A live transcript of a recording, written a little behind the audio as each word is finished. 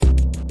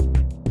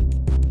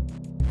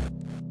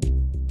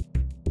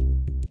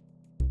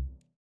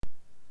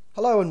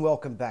Hello and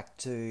welcome back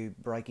to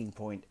Breaking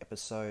Point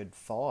episode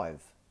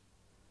 5.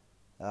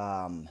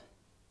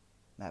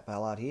 Matt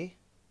Ballard here.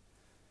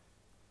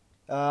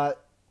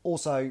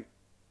 Also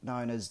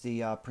known as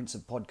the Prince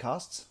of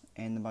Podcasts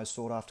and the most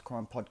sought after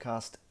crime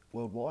podcast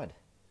worldwide.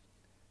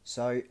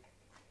 So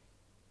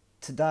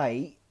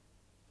today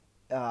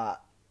we're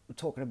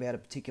talking about a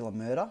particular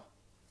murder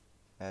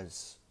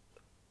as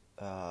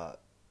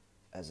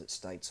it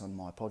states on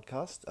my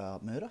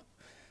podcast, murder.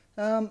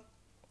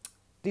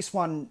 This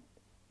one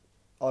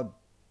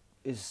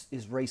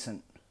is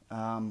recent.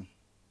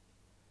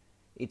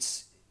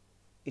 It's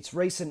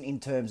recent in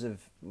terms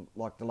of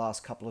like the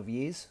last couple of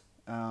years.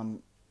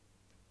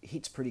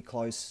 Hits pretty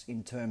close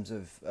in terms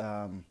of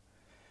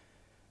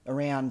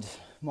around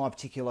my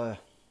particular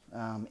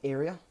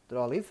area that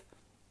I live,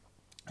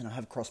 and I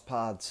have crossed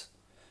paths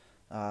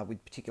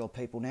with particular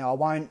people. Now I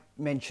won't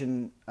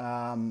mention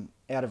out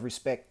of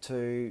respect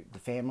to the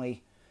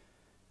family,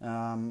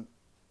 the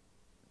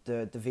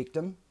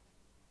victim.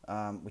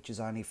 Which is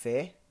only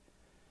fair.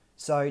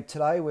 So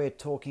today we're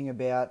talking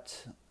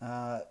about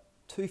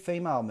two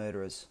female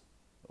murderers,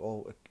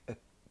 or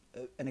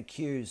an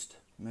accused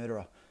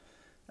murderer.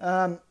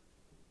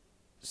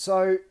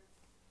 So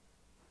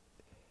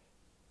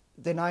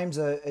their names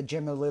are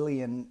Gemma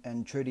Lilly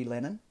and Trudy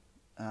Lennon,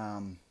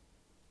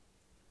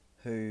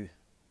 who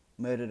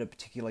murdered a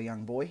particular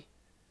young boy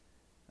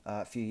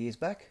a few years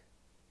back,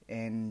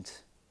 and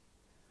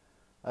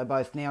are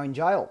both now in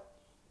jail.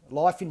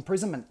 Life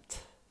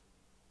imprisonment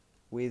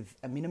with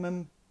a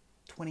minimum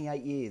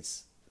 28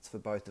 years. It's for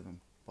both of them,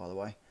 by the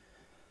way.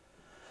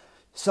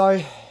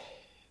 So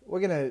we're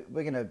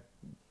gonna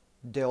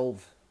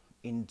delve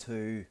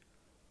into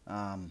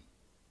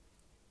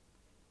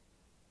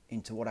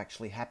what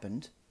actually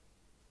happened,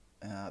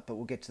 but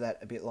we'll get to that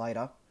a bit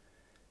later.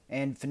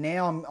 And for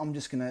now, I'm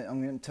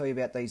gonna tell you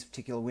about these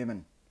particular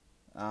women,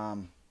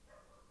 and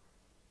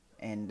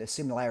the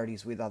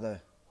similarities with other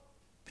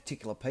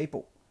particular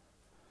people.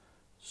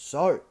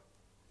 So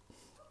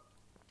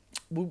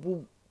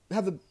we'll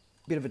have a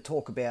bit of a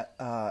talk about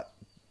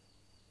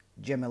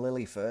Gemma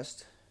Lilly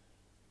first,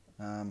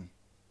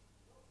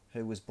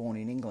 who was born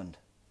in England.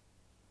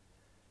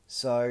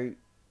 So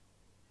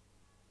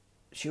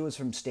she was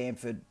from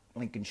Stamford,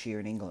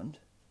 Lincolnshire in England.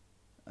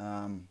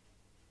 There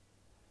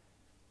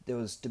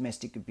was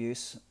domestic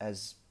abuse,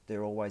 as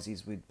there always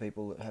is with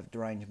people that have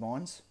deranged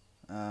minds.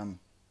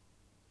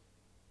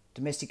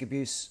 Domestic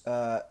abuse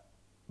by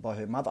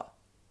her mother.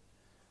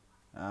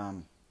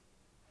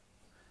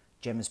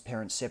 Gemma's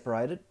parents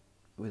separated,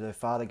 with her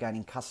father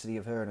gaining custody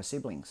of her and her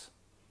siblings.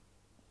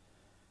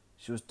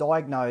 She was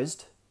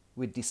diagnosed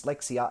with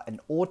dyslexia and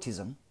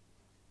autism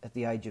at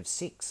the age of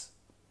 6.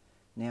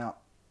 Now,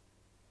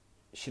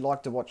 she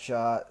liked to watch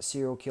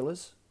serial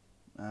killers,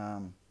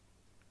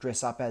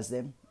 dress up as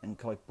them, and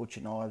collect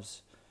butcher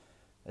knives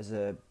as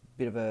a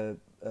bit of a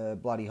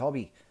bloody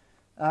hobby.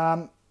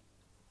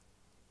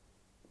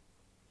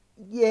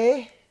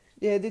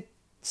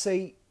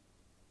 See,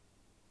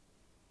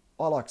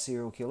 I like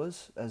serial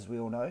killers, as we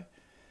all know.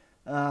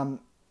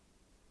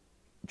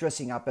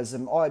 Dressing up as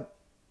them,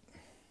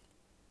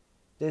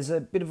 there's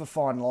a bit of a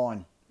fine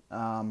line.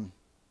 I've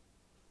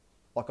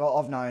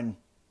known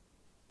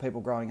people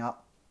growing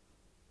up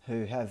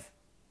who have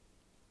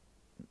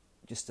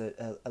just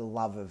a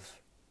love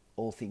of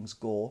all things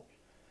gore,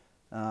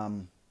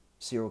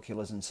 serial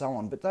killers and so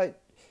on. But it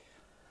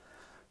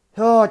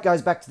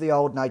goes back to the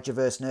old nature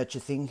versus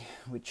nurture thing,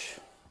 which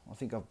I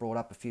think I've brought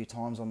up a few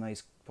times on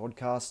these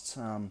podcasts.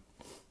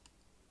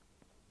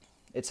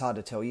 It's hard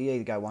to tell. You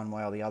either go one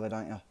way or the other,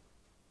 don't you?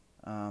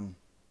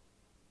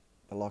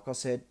 But like I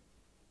said,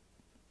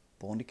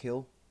 born to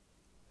kill.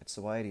 That's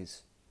the way it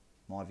is,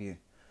 my view.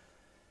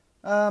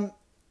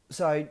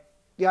 So,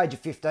 the age of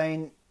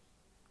 15,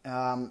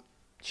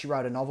 she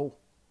wrote a novel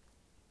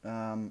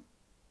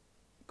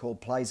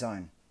called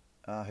Playzone,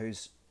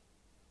 whose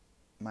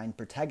main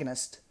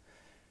protagonist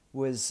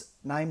was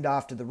named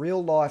after the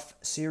real-life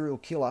serial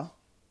killer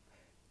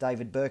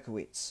David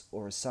Berkowitz,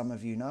 or as some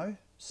of you know,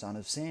 Son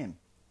of Sam.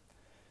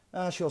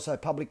 She also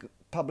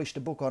published a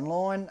book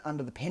online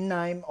under the pen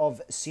name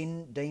of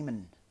Sin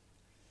Demon.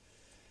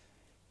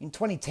 In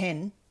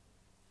 2010, at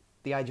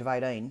the age of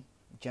 18,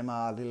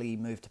 Gemma Lilly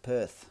moved to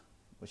Perth,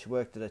 where she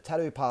worked at a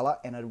tattoo parlour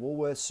and at a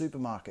Woolworths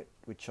supermarket,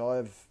 which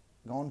I've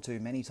gone to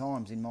many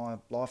times in my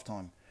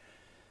lifetime.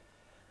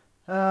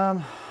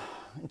 In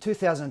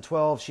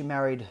 2012, she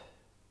married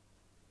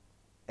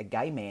a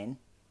gay man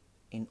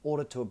in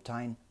order to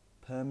obtain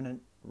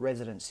permanent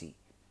residency.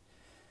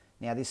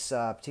 Now, this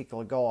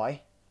particular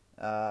guy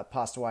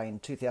passed away in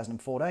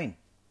 2014.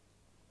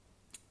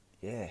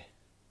 Yeah,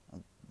 I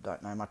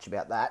don't know much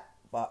about that,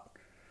 but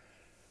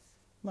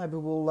maybe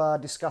we'll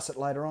discuss it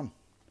later on.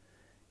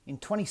 In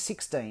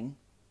 2016,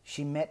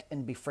 she met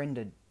and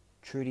befriended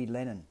Trudy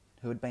Lennon,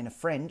 who had been a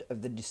friend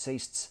of the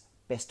deceased's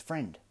best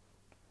friend.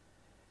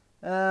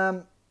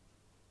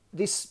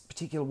 This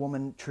particular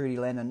woman, Trudy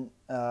Lennon,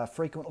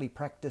 frequently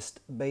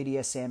practiced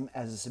BDSM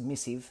as a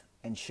submissive,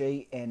 and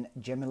she and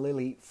Gemma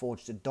Lilly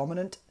forged a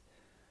dominant,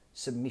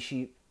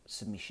 submissive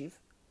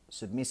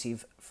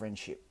submissive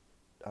friendship.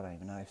 I don't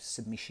even know if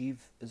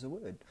submissive is a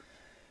word.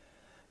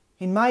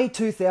 In May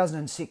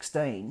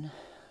 2016,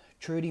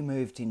 Trudy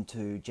moved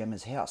into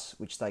Gemma's house,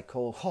 which they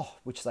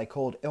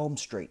called Elm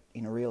Street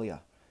in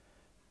Aurelia.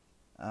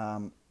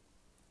 They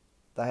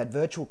had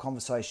virtual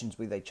conversations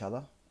with each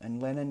other,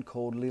 and Lennon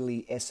called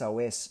Lily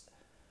SOS,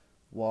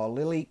 while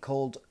Lily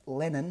called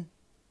Lennon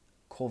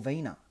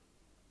Corvina,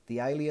 the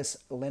alias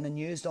Lennon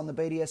used on the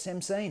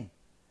BDSM scene.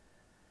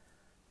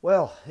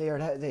 Well,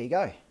 there you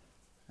go.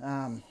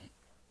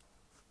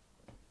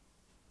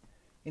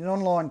 In an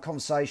online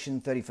conversation,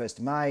 31st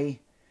of May,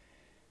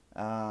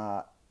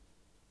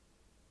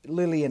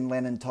 Lily and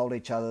Lennon told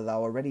each other they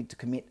were ready to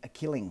commit a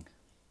killing.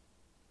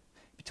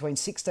 Between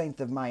 16th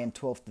of May and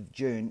 12th of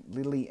June,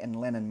 Lily and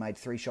Lennon made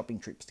 3 shopping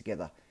trips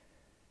together.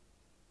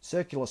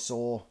 Circular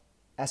saw,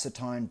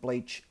 acetone,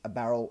 bleach, a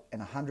barrel,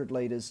 and 100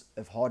 litres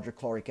of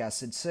hydrochloric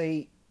acid.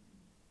 See,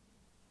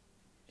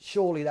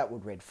 surely that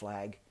would red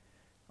flag.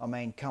 I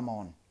mean, come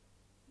on.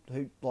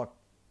 Who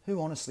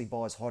honestly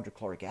buys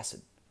hydrochloric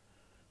acid?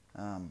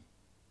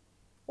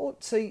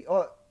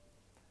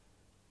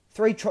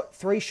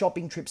 Three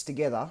shopping trips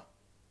together,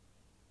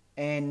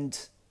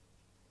 and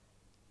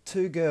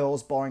 2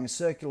 girls buying a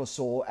circular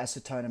saw,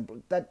 acetone,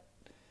 and that.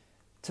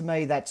 To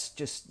me, that's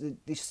just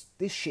this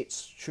shit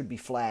should be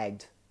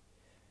flagged.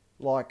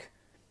 Like,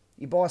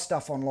 you buy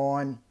stuff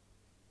online.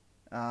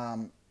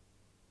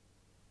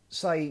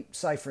 Say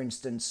for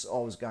instance, I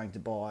was going to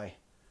buy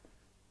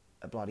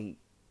a bloody.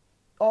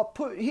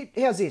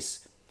 How's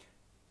this?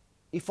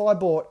 If I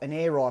bought an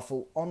air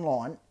rifle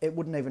online, it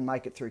wouldn't even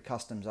make it through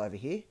customs over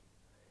here.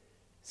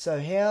 So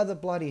how the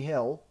bloody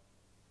hell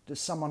does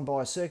someone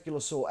buy a circular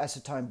saw,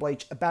 acetone,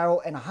 bleach, a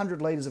barrel, and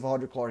 100 litres of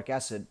hydrochloric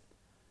acid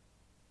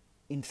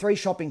in 3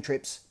 shopping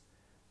trips,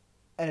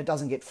 and it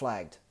doesn't get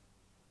flagged?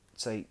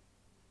 See,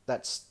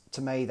 that's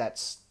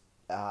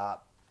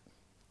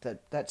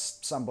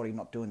somebody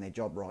not doing their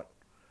job right,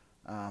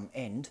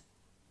 and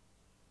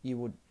you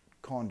would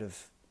kind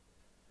of.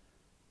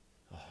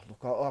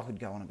 Look, I could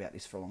go on about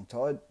this for a long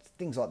time.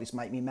 Things like this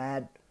make me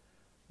mad.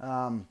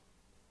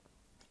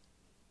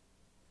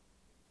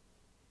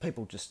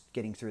 People just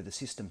getting through the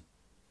system.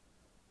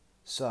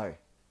 So,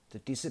 the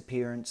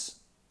disappearance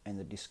and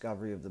the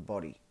discovery of the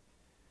body.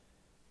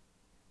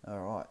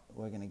 Alright,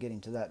 we're going to get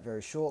into that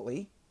very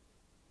shortly.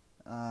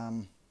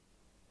 But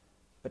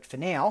for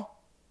now,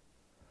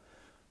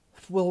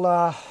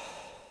 we'll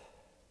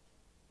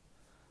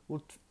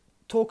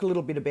talk a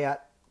little bit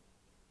about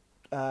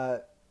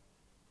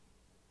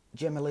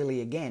Gemma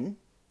Lily again,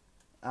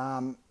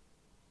 and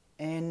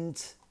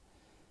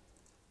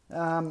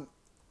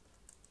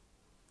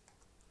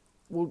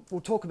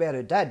we'll talk about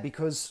her dad,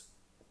 because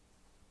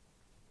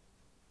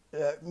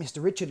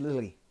Mr. Richard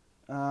Lilly,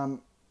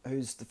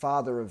 who's the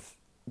father of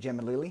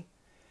Gemma Lily.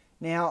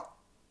 Now,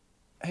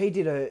 he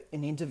did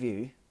an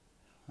interview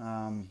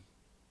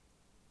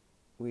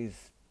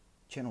with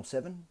Channel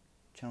 7,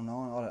 Channel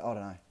 9,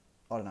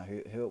 I don't know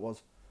who it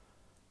was.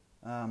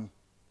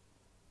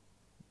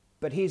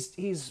 But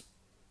here's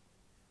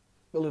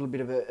a little bit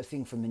of a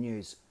thing from the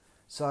news.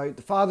 So,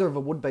 the father of a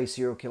would-be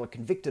serial killer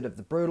convicted of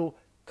the brutal,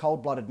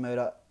 cold-blooded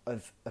murder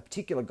of a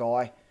particular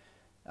guy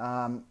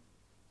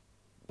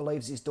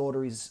believes his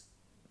daughter is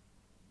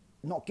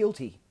not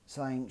guilty,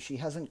 saying she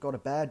hasn't got a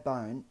bad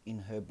bone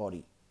in her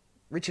body.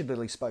 Richard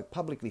Lilly spoke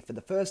publicly for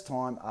the first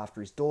time after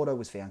his daughter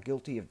was found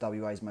guilty of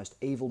WA's most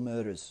evil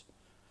murders,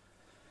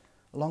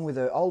 along with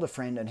her older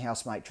friend and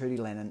housemate Trudy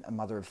Lennon, a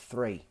mother of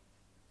 3.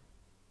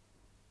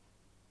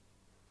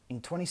 In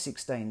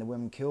 2016, the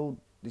woman killed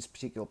this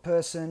particular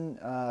person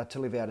to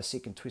live out a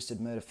sick and twisted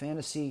murder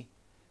fantasy.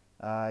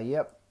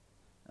 I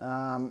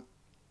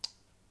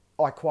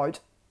quote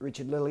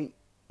Richard Lilly,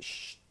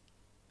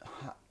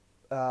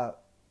 I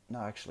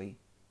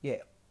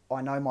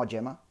know my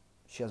Gemma.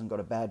 She hasn't got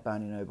a bad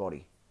bone in her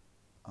body,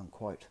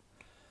 unquote.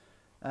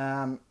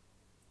 And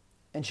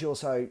she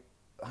also,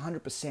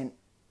 100%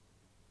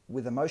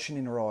 with emotion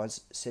in her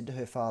eyes, said to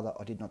her father,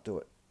 "I did not do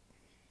it."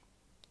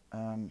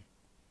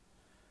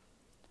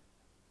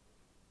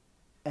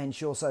 And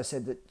she also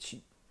said that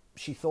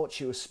she thought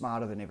she was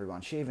smarter than everyone.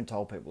 She even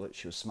told people that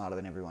she was smarter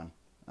than everyone.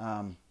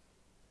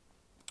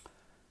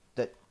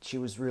 That she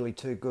was really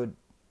too good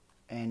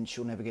and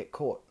she'll never get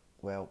caught.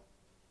 Well,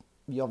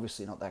 you're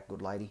obviously not that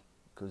good, lady,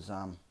 because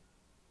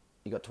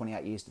you got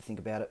 28 years to think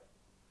about it.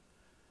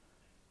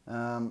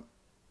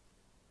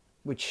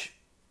 Which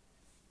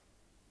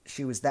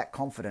she was that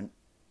confident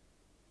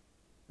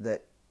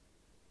that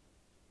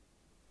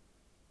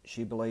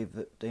she believed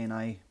that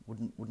DNA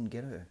wouldn't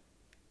get her.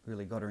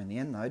 Really got her in the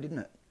end, though, didn't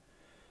it?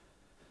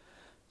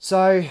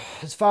 So,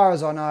 as far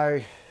as I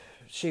know,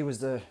 she was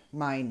the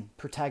main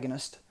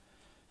protagonist,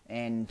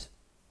 and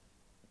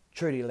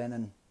Trudy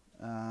Lennon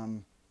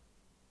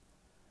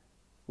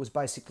was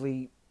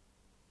basically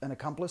an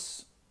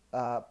accomplice,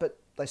 but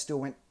they still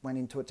went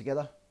into it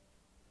together.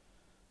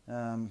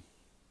 It's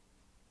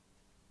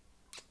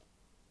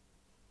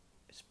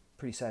a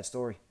pretty sad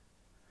story.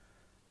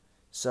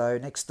 So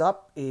next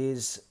up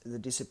is the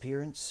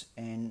disappearance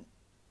and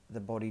the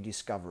body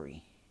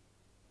discovery.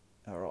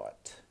 All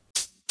right.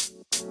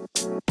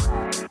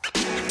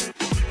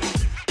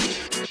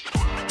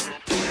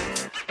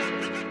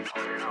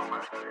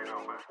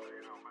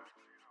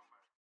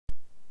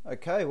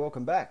 Okay,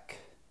 welcome back.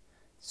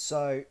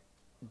 So,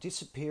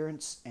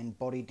 disappearance and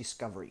body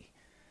discovery.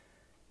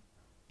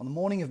 On the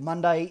morning of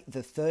Monday, the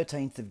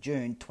 13th of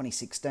June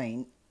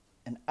 2016,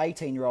 an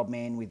 18-year-old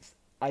man with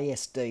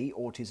ASD,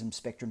 autism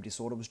spectrum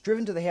disorder, was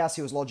driven to the house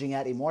he was lodging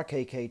at in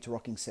Waikiki to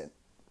Rockingham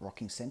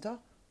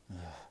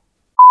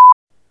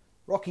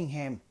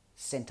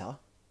Centre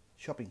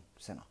shopping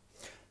centre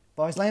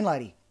by his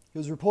landlady. He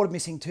was reported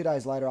missing 2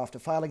 days later after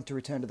failing to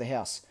return to the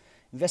house.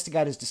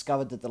 Investigators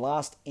discovered that the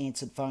last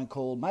answered phone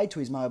call made to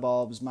his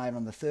mobile was made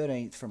on the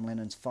 13th from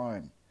Lennon's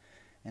phone,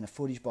 and a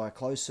footage by a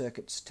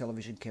closed-circuit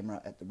television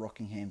camera at the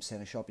Rockingham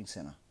Centre shopping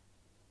centre.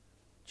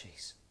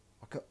 Jeez,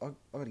 I got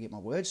to get my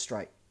words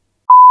straight.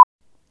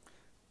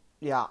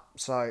 Yeah,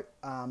 so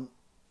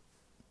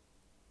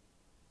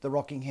the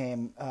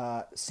Rockingham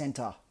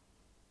Centre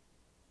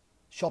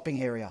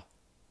shopping area.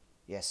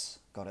 Yes,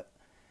 got it.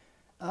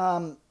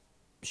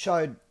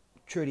 Showed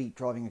Trudy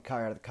driving a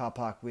car out of the car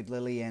park with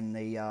Lily and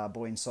the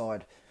boy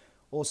inside.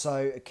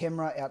 Also, a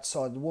camera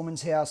outside the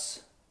woman's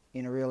house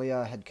in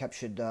Aurelia had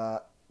captured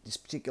this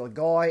particular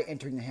guy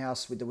entering the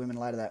house with the women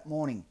later that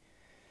morning.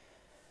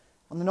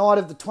 On the night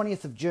of the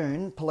 20th of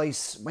June,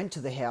 police went to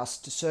the house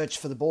to search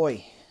for the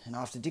boy, and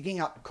after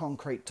digging up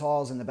concrete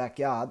tiles in the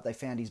backyard, they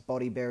found his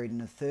body buried in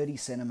a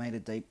 30-centimetre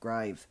deep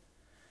grave.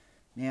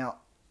 Now,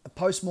 a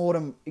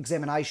post-mortem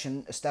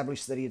examination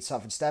established that he had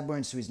suffered stab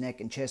wounds to his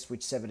neck and chest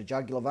which severed a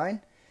jugular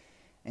vein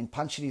and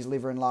punctured his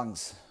liver and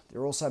lungs. There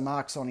are also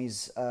marks on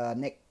his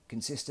neck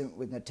consistent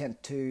with an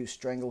attempt to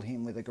strangle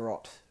him with a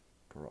garrote.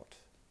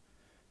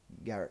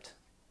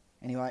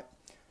 Anyway,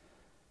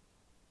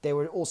 there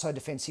were also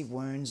defensive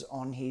wounds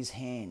on his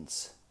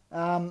hands.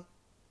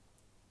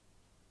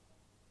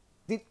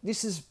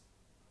 This is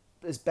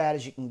as bad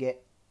as you can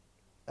get.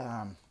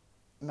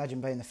 Imagine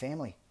being the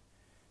family.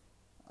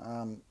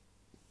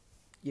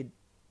 You'd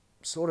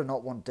sort of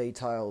not want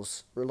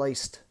details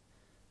released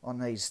on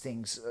these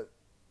things.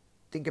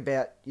 Think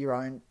about your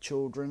own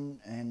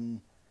children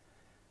and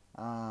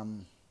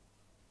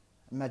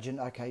imagine,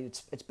 okay,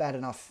 it's bad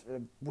enough,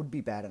 it would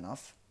be bad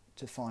enough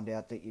to find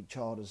out that your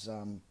child has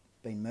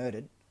been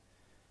murdered,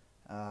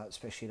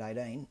 especially at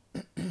 18,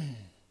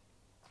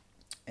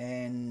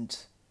 and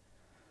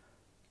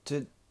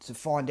to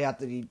find out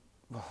that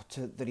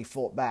he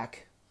fought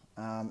back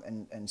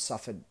and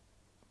suffered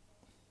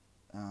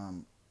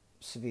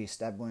severe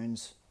stab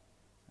wounds,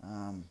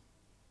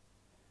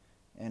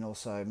 and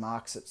also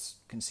marks that's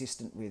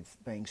consistent with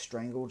being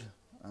strangled.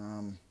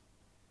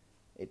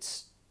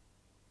 It's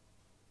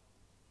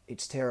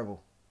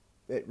terrible.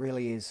 It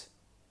really is.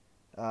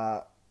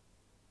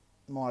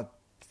 My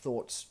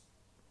thoughts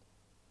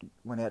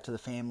went out to the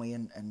family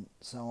and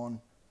so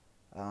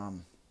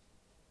on.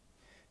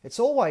 It's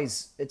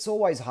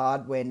always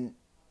hard when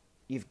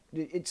I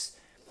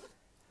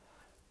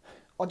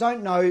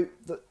don't know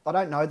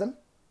them,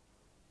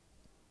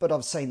 but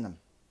I've seen them.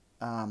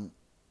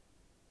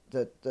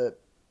 The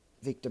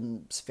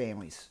victims'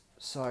 families.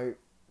 So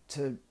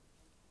to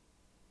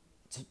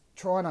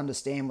try and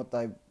understand what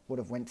they would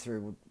have went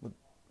through would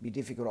be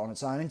difficult on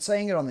its own. And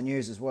seeing it on the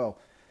news as well,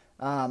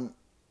 I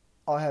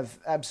have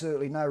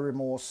absolutely no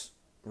remorse.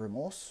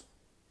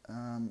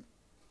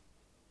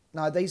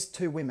 No, these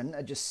two women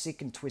are just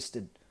sick and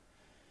twisted.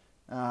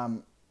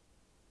 And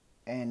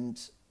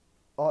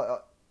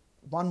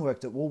one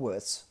worked at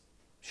Woolworths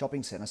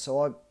shopping centre,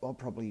 so I'd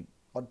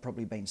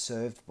probably been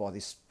served by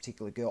this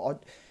particular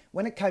girl.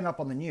 When it came up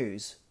on the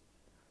news,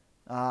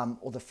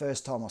 or the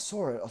first time I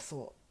saw it, I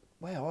thought,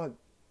 wow,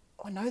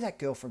 I know that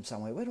girl from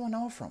somewhere. Where do I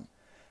know her from?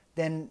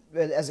 Then,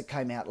 as it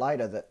came out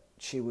later that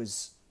she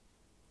worked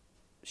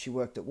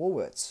at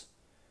Woolworths.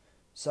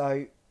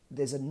 So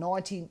there's a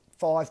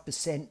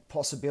 95%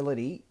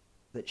 possibility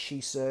that she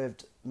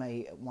served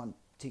me at one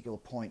particular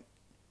point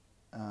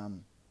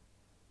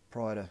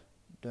prior to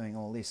doing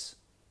all this.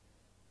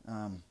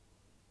 I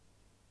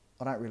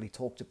don't really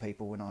talk to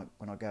people when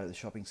I go to the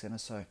shopping centre,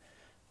 so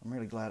I'm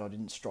really glad I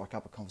didn't strike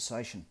up a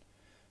conversation.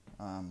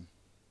 Or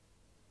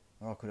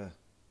I could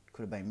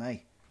have been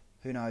me.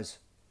 Who knows?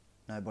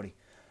 Nobody.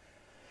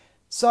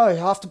 So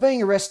after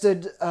being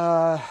arrested,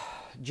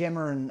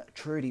 Gemma and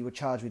Trudy were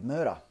charged with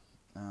murder.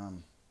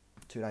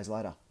 2 days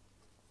later.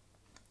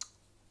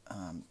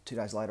 2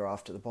 days later,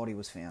 after the body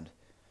was found,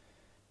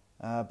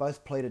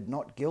 both pleaded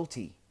not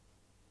guilty.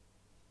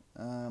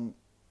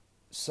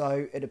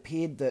 So it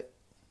appeared that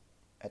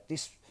at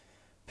this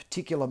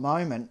particular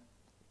moment,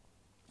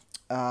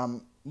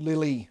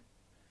 Lily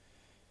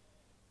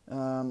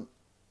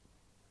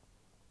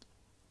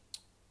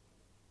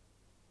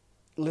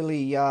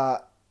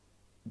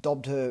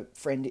dobbed her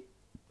friend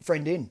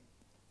in,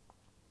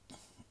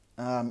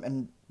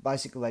 and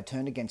basically they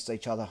turned against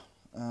each other.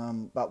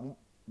 But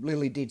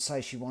Lily did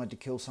say she wanted to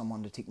kill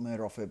someone to tick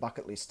murder off her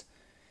bucket list.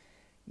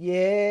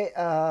 Yeah,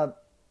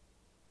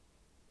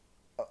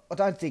 I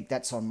don't think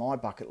that's on my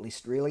bucket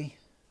list, really.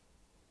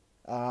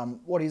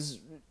 What is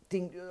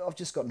thing? I've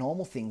just got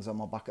normal things on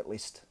my bucket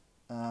list,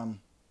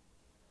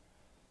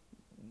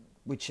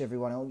 which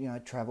everyone else,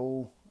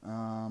 travel,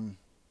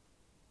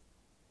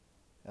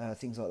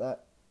 things like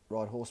that.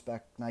 Ride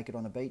horseback naked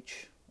on a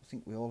beach. I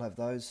think we all have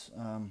those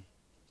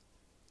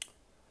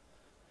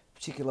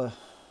particular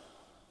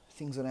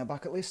things on our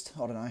bucket list.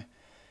 I don't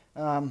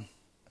know.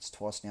 It's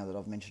twice now that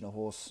I've mentioned a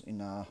horse in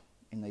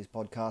these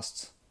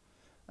podcasts.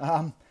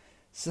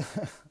 So,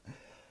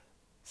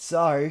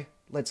 so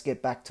let's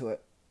get back to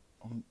it.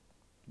 I'm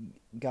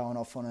going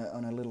off on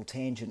a little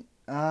tangent.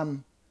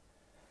 When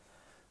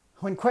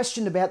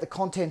questioned about the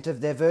content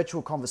of their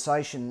virtual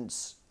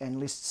conversations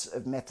and lists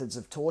of methods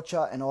of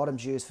torture and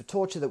items used for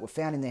torture that were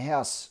found in their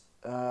house,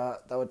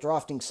 they were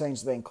drafting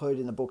scenes to be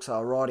included in the books they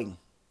were writing.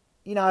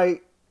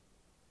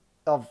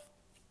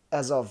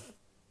 As of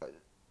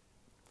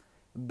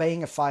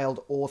being a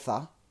failed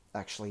author,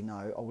 actually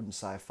no, I wouldn't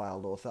say a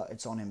failed author.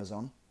 It's on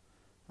Amazon.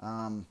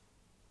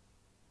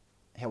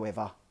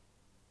 However,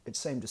 it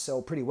seemed to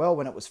sell pretty well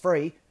when it was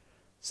free.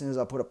 As soon as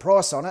I put a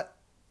price on it,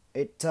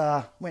 it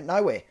went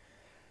nowhere.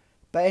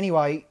 But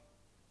anyway,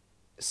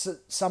 so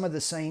some of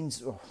the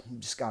scenes... I'm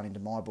just going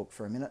into my book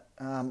for a minute.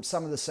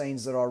 Some of the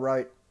scenes that I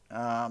wrote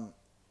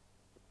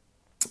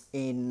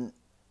in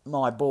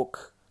my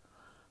book,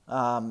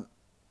 and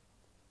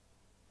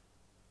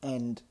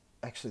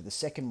actually the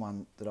second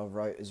one that I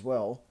wrote as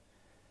well,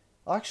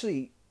 I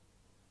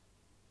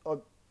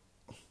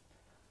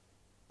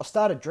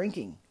started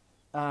drinking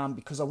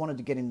because I wanted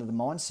to get into the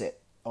mindset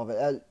of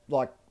it.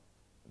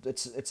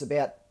 It's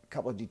about a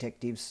couple of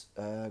detectives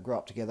grew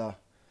up together,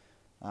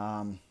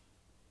 and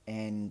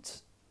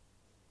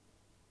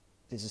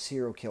there's a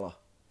serial killer.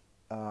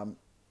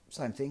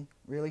 Same thing,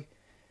 really.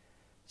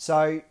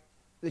 So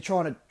they're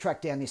trying to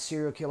track down this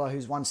serial killer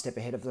who's one step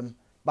ahead of them.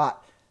 But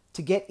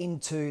to get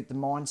into the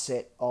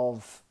mindset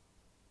of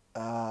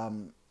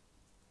the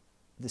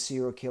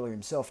serial killer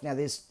himself. Now,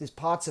 there's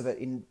parts of it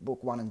in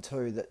book 1 and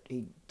 2 that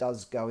he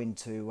does go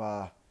into.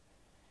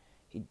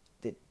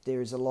 That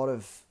there is a lot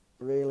of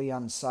really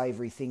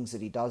unsavoury things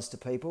that he does to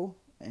people,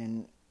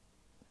 and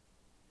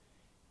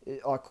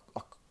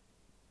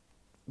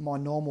my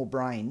normal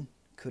brain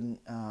couldn't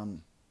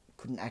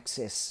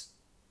access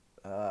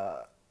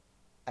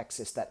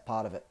that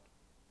part of it.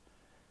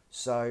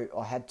 So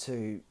I had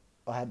to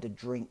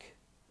drink,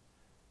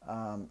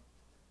 and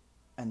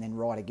then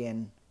write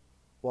again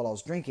while I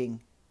was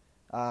drinking,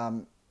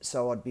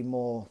 so I'd be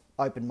more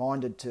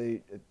open-minded to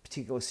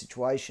particular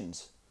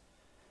situations.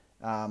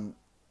 I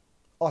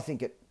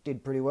think it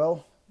did pretty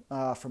well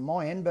from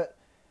my end, but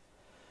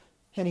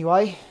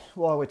anyway,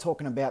 while we're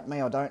talking about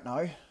me, I don't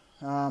know.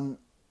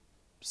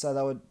 So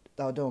they were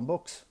doing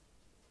books.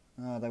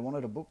 They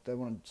wanted a book. They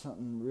wanted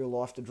something real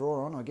life to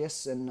draw on, I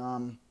guess. And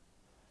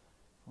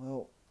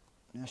well,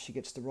 now she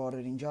gets to write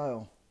it in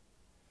jail.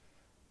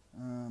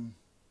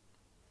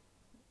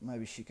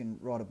 Maybe she can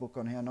write a book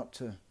on how not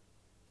to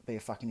be a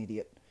fucking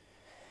idiot.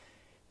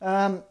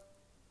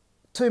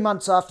 2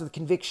 months after the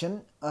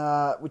conviction,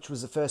 which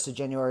was the 1st of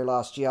January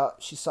last year,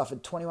 she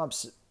suffered 21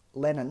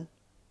 Lennon,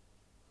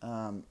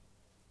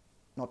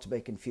 not to be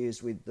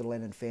confused with the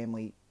Lennon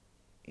family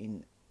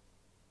in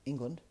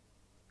England,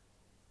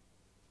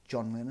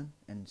 John Lennon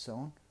and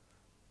so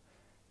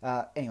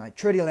on. Anyway,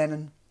 Trudy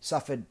Lennon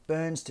suffered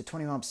burns to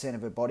 21%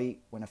 of her body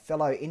when a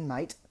fellow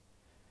inmate,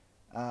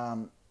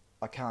 I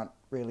can't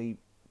really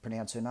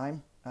pronounce her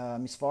name,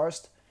 Miss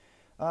Forrest,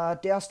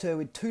 doused her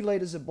with 2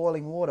 litres of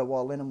boiling water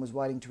while Lennon was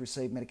waiting to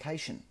receive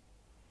medication.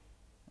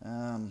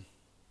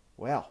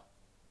 Wow.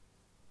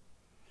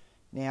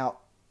 Now,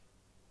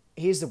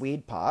 here's the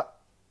weird part.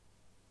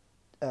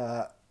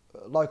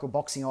 Local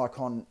boxing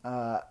icon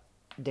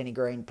Denny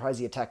Green praised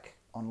the attack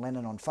on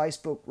Lennon on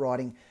Facebook,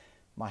 writing,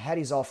 "My hat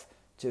is off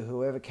to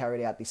whoever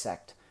carried out this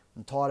act.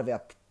 I'm tired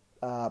of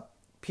our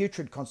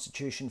putrid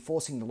constitution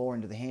forcing the law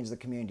into the hands of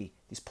the community.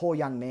 This poor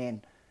young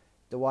man,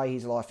 the way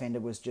his life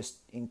ended was just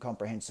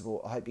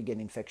incomprehensible. I hope you get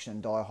an infection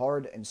and die a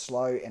horrid and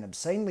slow and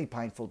obscenely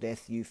painful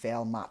death, you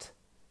foul mutt."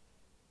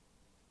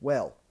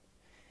 Well,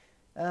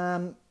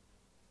 I'll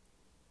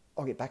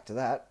get back to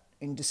that.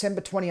 In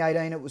December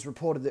 2018, it was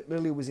reported that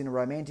Lily was in a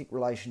romantic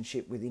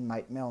relationship with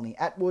inmate Melanie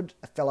Atwood,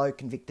 a fellow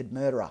convicted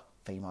murderer,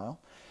 female.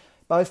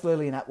 Both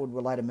Lily and Atwood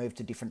were later moved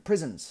to different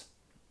prisons.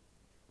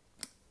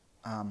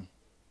 I'm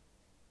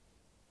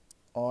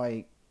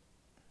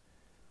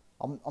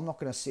not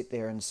going to sit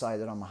there and say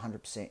that I'm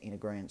 100% in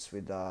agreement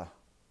with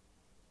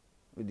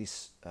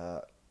this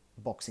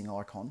boxing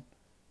icon,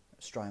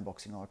 Australian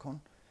boxing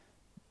icon,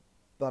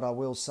 but I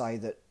will say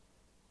that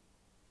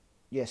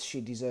yes,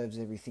 she deserves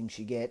everything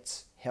she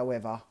gets.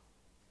 However,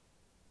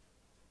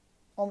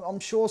 I'm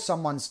sure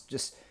someone's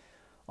just...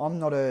 I'm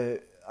not a...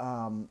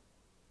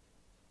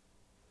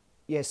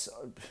 yes,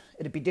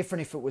 it'd be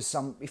different if it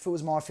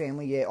was my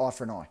family, yeah, eye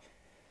for an eye.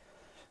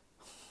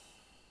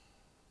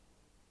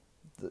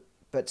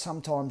 But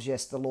sometimes,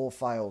 yes, the law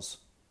fails.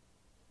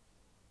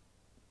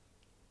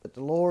 But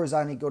the law is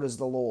only good as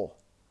the law.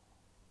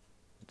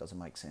 It doesn't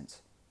make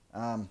sense.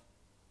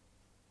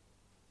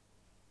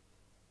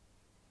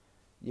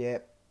 Yeah,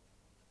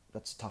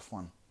 that's a tough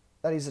one.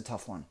 That is a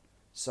tough one.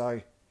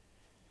 So,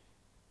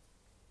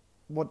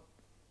 what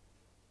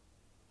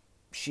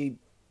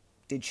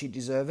did she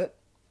deserve it?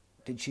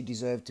 Did she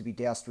deserve to be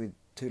doused with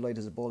 2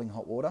 litres of boiling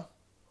hot water?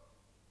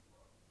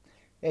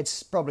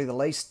 It's probably the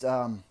least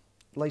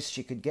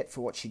she could get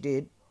for what she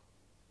did.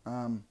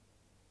 Now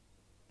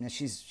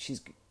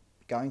she's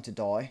going to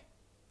die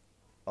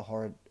a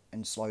horrid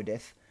and slow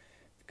death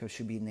because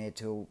she'll be in there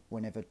till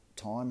whenever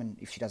time, and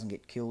if she doesn't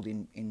get killed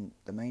in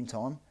the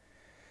meantime.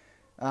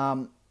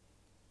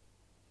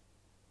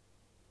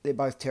 They're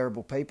both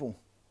terrible people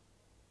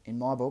in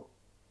my book.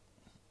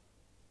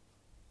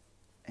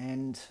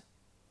 And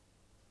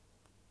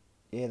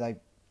yeah,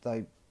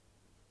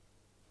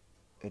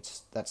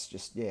 that's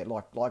just, yeah,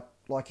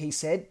 like he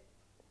said,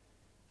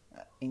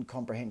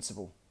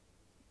 incomprehensible.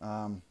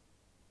 I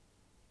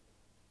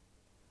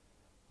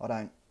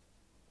don't.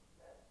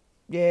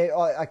 Yeah,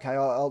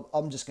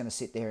 I'm just going to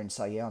sit there and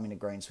say, yeah, I'm in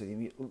agreement with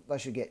him. They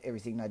should get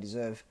everything they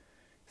deserve.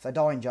 If they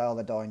die in jail,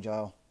 they die in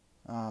jail.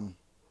 Who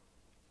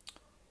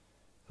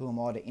am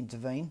I to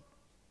intervene?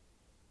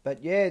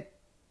 But yeah,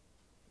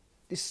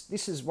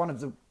 this is one of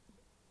the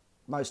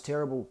most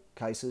terrible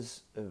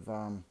cases of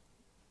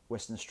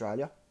Western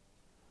Australia.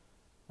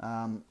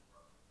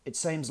 It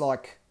seems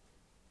like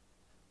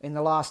in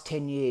the last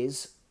 10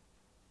 years,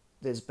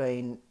 there's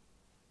been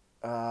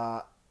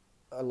a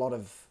lot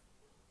of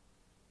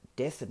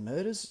death and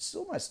murders. It's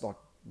almost like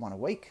one a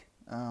week.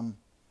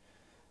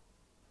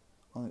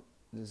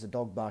 There's a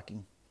dog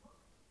barking.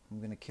 I'm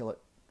going to kill it.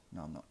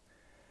 No, I'm not.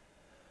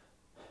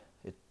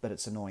 But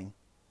it's annoying.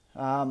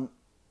 I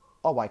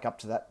wake up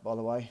to that, by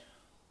the way,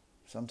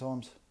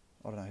 sometimes.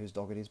 I don't know whose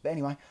dog it is. But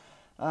anyway,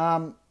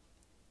 I'll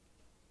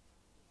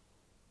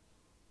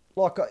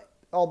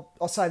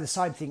say the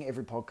same thing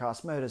every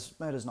podcast.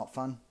 Murder's not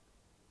fun.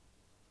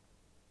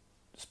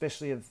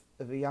 Especially of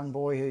a young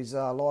boy whose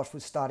life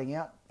was starting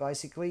out,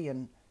 basically.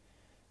 And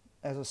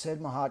as I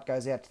said, my heart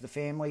goes out to the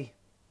family.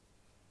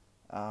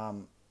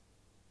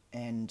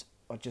 And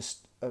I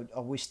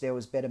wish there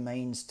was better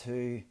means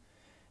to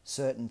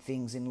certain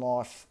things in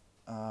life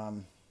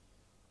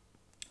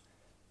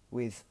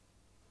with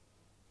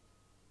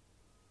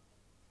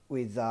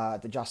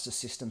the justice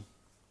system.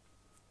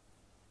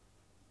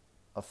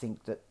 I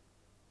think that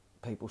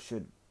people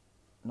should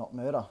not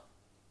murder.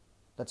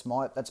 That's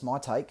my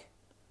take.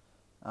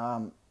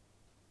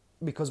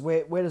 Because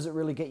where does it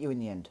really get you in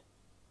the end?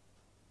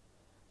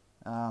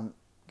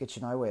 Gets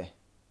you nowhere,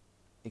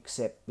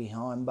 except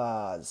behind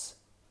bars,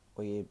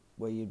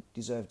 where you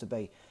deserve to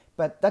be.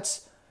 But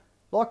that's,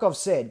 like I've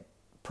said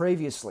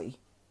previously,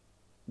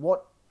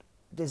 what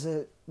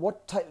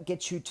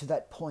gets you to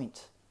that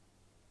point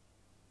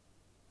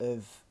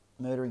of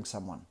murdering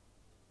someone?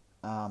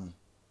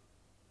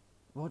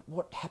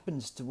 What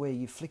happens to where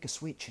you flick a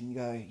switch and you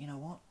go, you know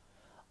what?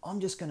 I'm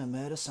just going to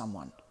murder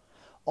someone.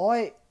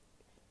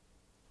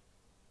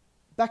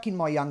 Back in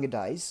my younger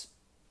days,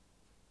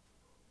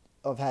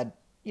 I've had,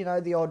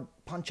 the odd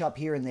punch up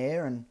here and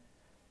there,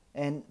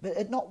 but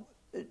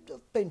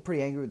I've been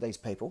pretty angry with these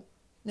people.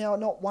 Now,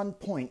 not one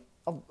point,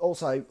 I'm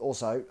also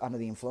under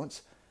the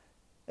influence.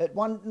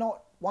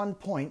 Not one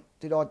point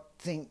did I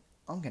think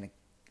I'm gonna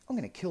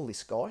kill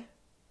this guy.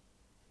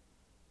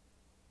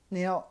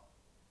 Now,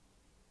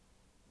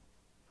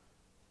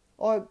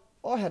 I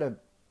had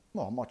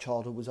my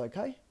childhood was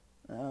okay.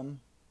 I'm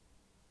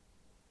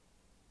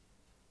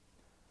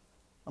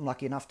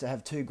lucky enough to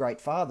have 2 great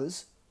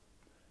fathers.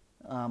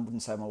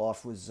 Wouldn't say my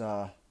life was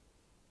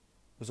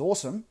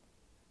awesome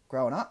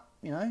growing up.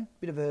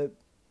 Bit of a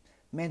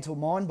mental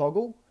mind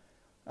boggle.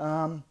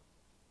 But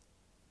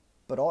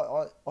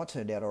I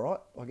turned out all right,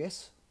 I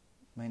guess.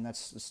 I mean,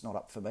 it's not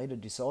up for me to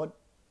decide.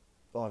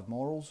 I have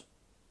morals,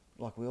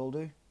 like we all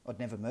do. I'd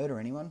never murder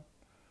anyone.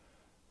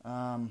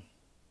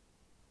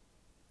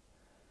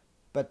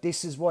 But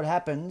this is what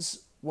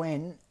happens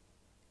when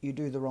you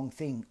do the wrong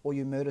thing or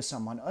you murder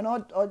someone.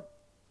 And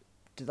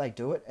do they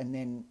do it and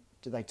then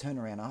do they turn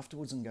around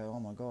afterwards and go, oh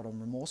my God, I'm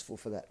remorseful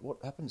for that? What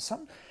happened?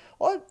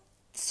 I've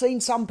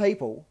seen some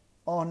people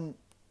when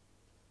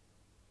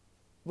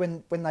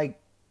they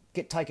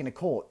get taken to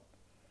court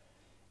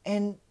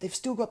and they've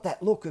still got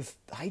that look of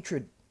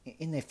hatred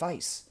in their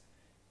face.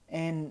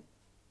 And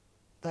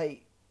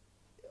it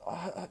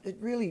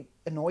really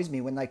annoys me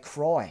when they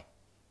cry.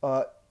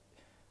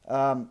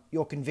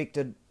 You're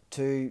convicted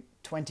to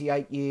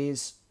 28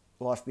 years,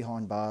 life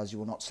behind bars, you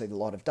will not see the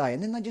light of day.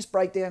 And then they just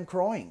break down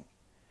crying.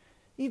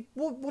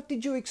 What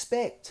did you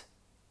expect?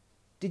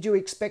 Did you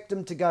expect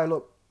them to go,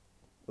 look,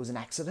 it was an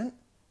accident,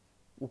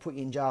 we'll put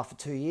you in jail for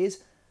 2 years?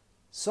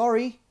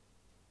 Sorry.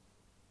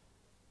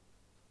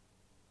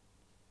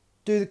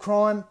 Do the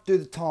crime, do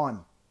the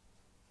time.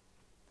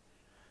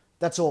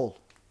 That's all.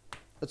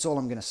 That's all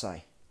I'm going to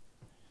say.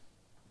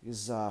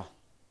 Because I'm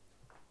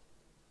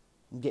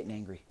getting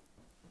angry.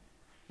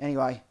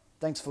 Anyway,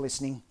 thanks for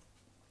listening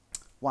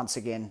once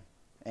again.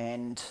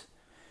 And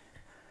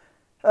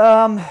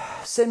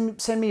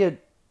send me a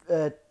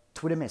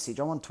Twitter message.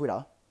 I'm on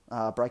Twitter,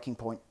 Breaking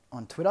Point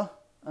on Twitter.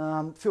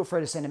 Feel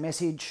free to send a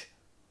message.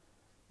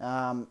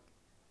 I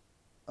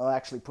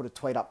actually put a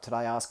tweet up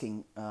today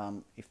asking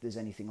if there's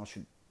anything I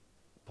should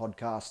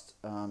podcast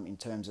in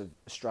terms of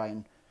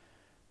Australian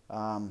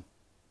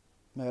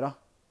murder.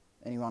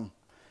 Anyone?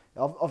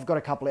 I've got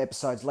a couple of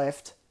episodes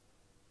left,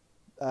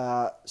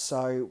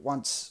 so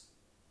once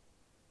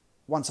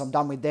I'm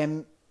done with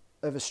them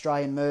of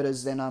Australian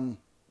murders, then I'm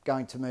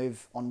going to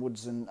move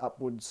onwards and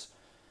upwards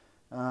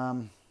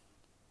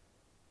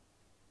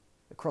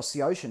across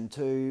the ocean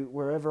to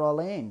wherever I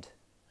land.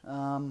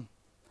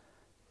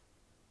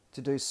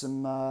 To do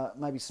some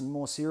maybe some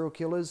more serial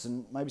killers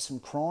and maybe some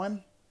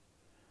crime,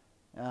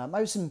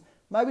 maybe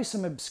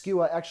some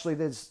obscure. Actually,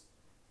 there's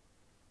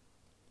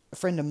a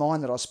friend of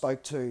mine that I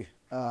spoke to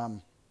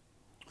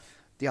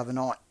the other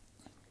night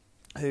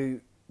who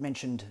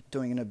mentioned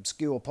doing an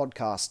obscure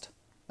podcast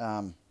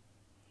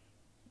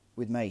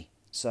with me.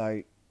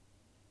 So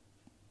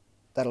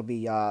that'll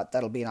be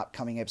an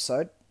upcoming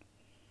episode,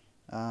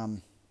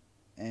 and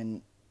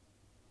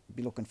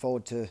be looking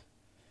forward to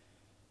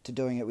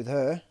doing it with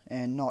her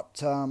and not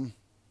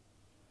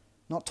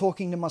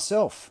talking to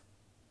myself.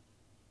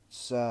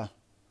 So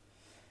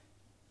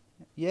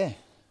yeah.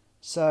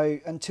 So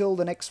until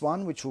the next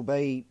one, which will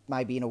be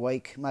maybe in a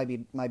week,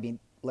 maybe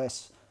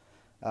less.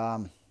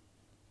 But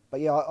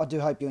yeah, I do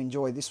hope you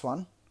enjoy this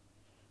one.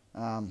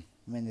 I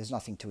mean, there's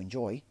nothing to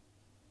enjoy,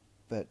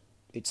 but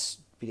it's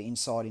a bit of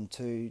insight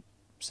into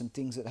some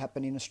things that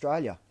happen in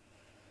Australia.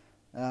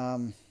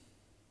 I'm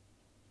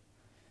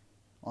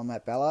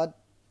Matt Ballard,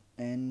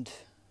 and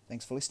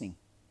thanks for listening.